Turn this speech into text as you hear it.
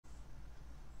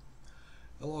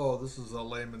this is a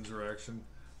layman's reaction.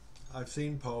 I've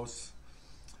seen posts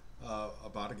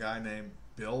about a guy named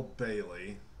Bill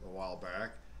Bailey a while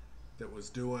back that was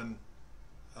doing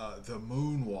the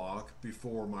Moonwalk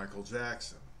before Michael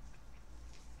Jackson.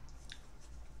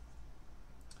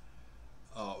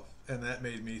 And that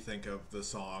made me think of the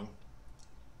song,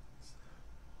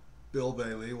 Bill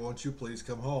Bailey, Won't You Please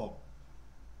Come Home?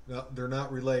 Now, they're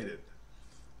not related.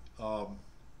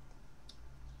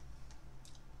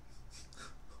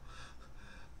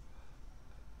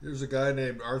 There's a guy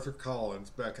named Arthur Collins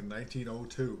back in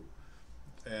 1902,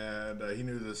 and he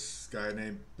knew this guy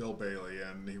named Bill Bailey,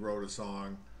 and he wrote a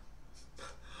song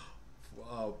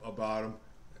about him,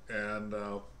 and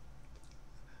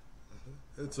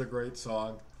it's a great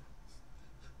song.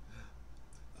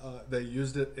 They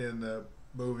used it in the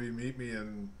movie Meet Me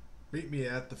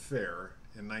at the Fair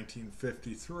in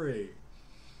 1953.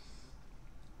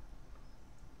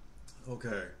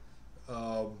 Okay.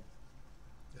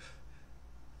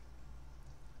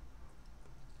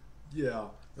 Yeah.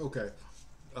 Okay.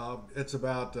 It's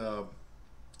about 1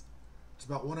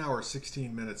 hour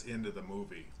 16 minutes into the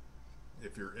movie,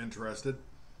 if you're interested.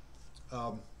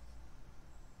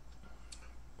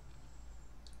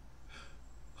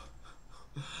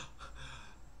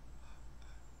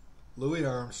 Louis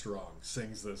Armstrong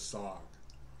sings this song,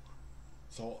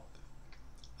 so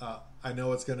I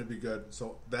know it's going to be good.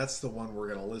 So that's the one we're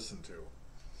going to listen to,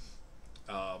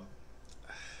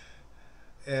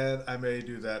 and I may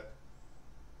do that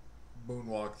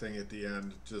Moonwalk thing at the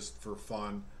end just for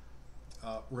fun.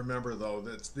 Remember though,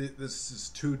 this is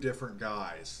two different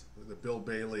guys: the Bill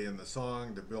Bailey in the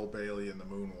song, the Bill Bailey in the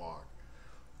Moonwalk.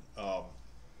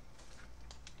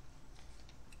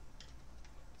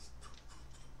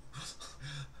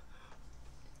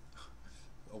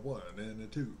 A 1 and a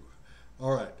 2.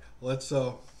 All right, let's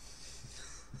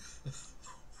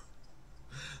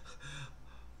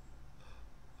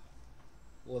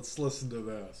let's listen to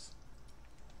this.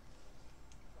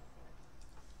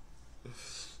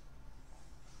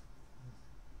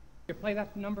 You play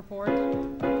that number for us?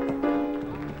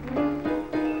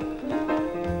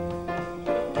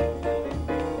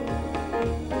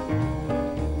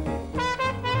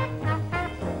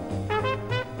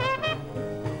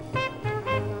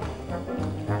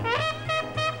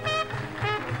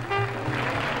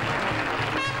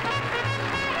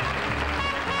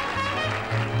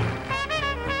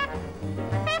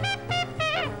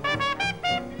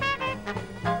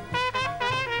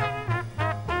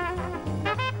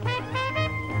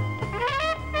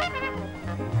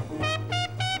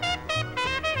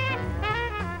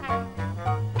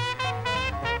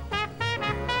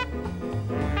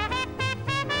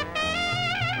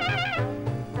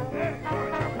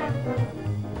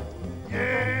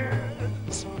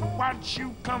 Once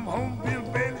you come home, Bill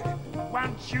Bailey,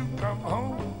 once you come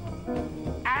home,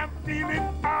 I'm feeling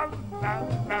all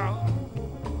alone now.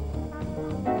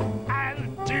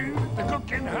 I'll do the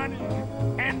cooking, honey,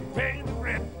 and pay the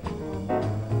rent.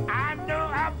 I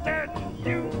know I've done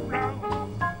you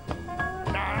wrong.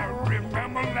 Now I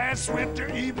remember last winter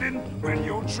evening when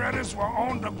your treaders were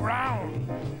on the ground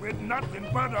with nothing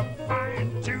but a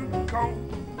fine-tooth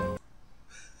comb.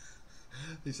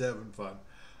 He's having fun.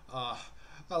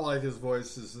 I like his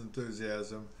voice, his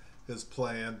enthusiasm, his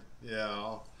playing.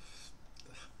 Yeah.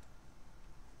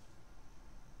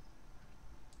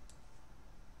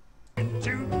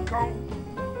 Too cold.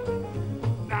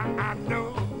 Now I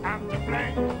know I'm to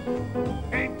blame.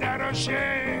 Ain't that a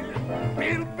shame?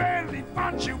 Bill Bailey,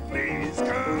 won't you please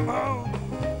come home?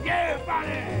 Yeah,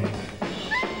 buddy.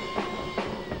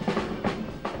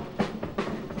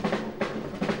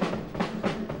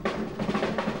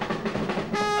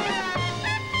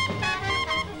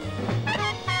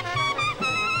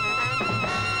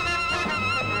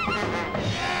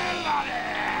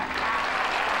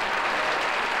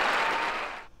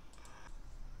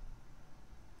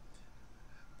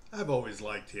 I've always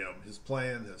liked him, his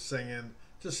playing, his singing,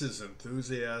 just his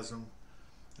enthusiasm.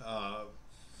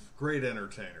 Great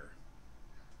entertainer.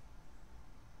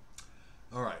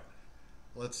 All right,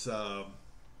 let's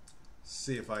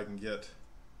see if I can get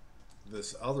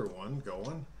this other one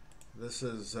going. This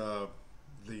is the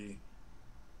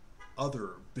other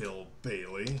Bill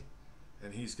Bailey,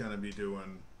 and he's going to be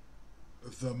doing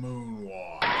the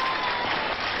Moonwalk.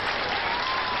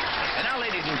 And now,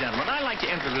 ladies and gentlemen, I'd like to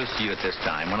introduce to you at this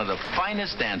time one of the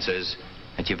finest dancers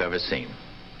that you've ever seen.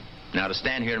 Now, to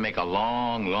stand here and make a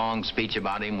long, long speech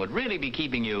about him would really be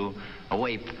keeping you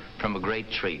away from a great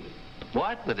treat.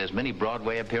 What? With as many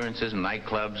Broadway appearances and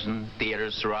nightclubs and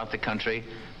theaters throughout the country,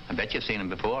 I bet you've seen him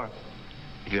before.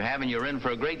 If you haven't, you're in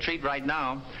for a great treat right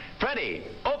now. Freddie,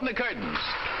 open the curtains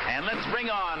And let's bring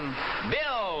on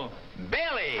Bill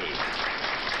Bailey.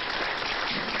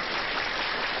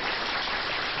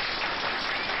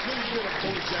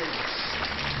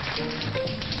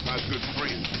 My good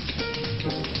friend.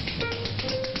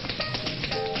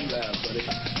 You laugh, buddy.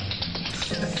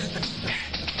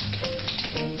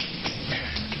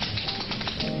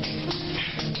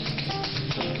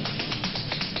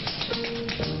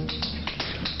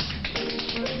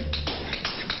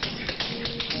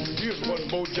 Here's what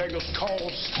Bojangles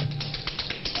calls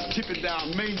tipping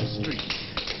down Main Street.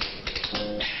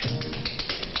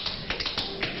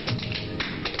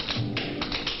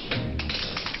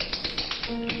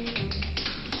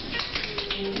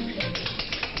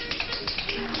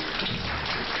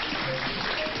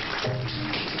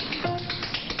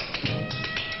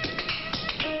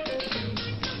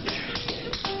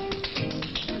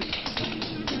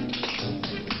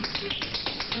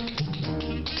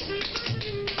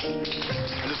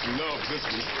 This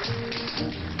one.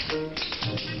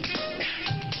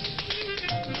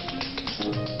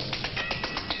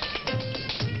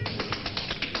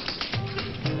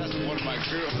 That's one of my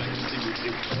girls like to see me do.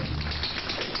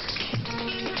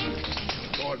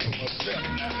 Going for myself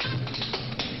now.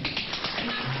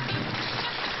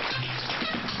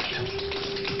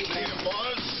 Later,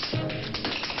 boys.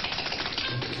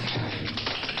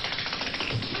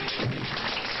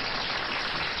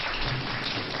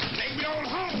 Take me on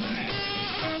home.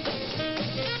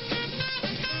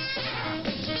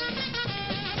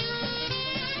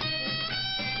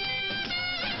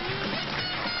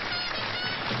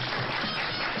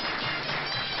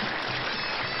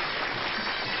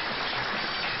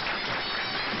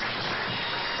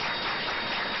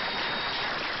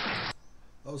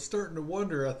 I was starting to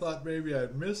wonder. I thought maybe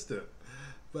I'd missed it,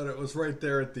 but it was right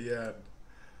there at the end.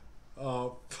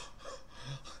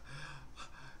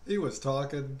 He was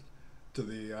talking to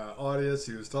the audience.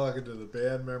 He was talking to the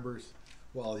band members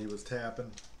while he was tapping.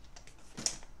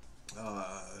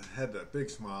 Had that big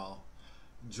smile,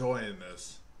 enjoying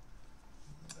this.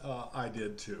 I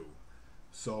did too.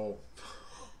 So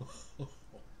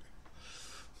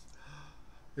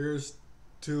here's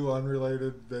two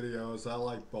unrelated videos. I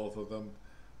like both of them,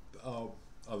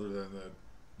 other than the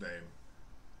name.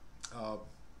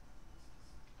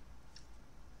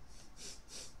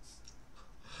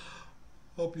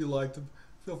 Hope you liked them.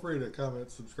 Feel free to comment,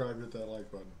 subscribe, hit that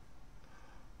like button.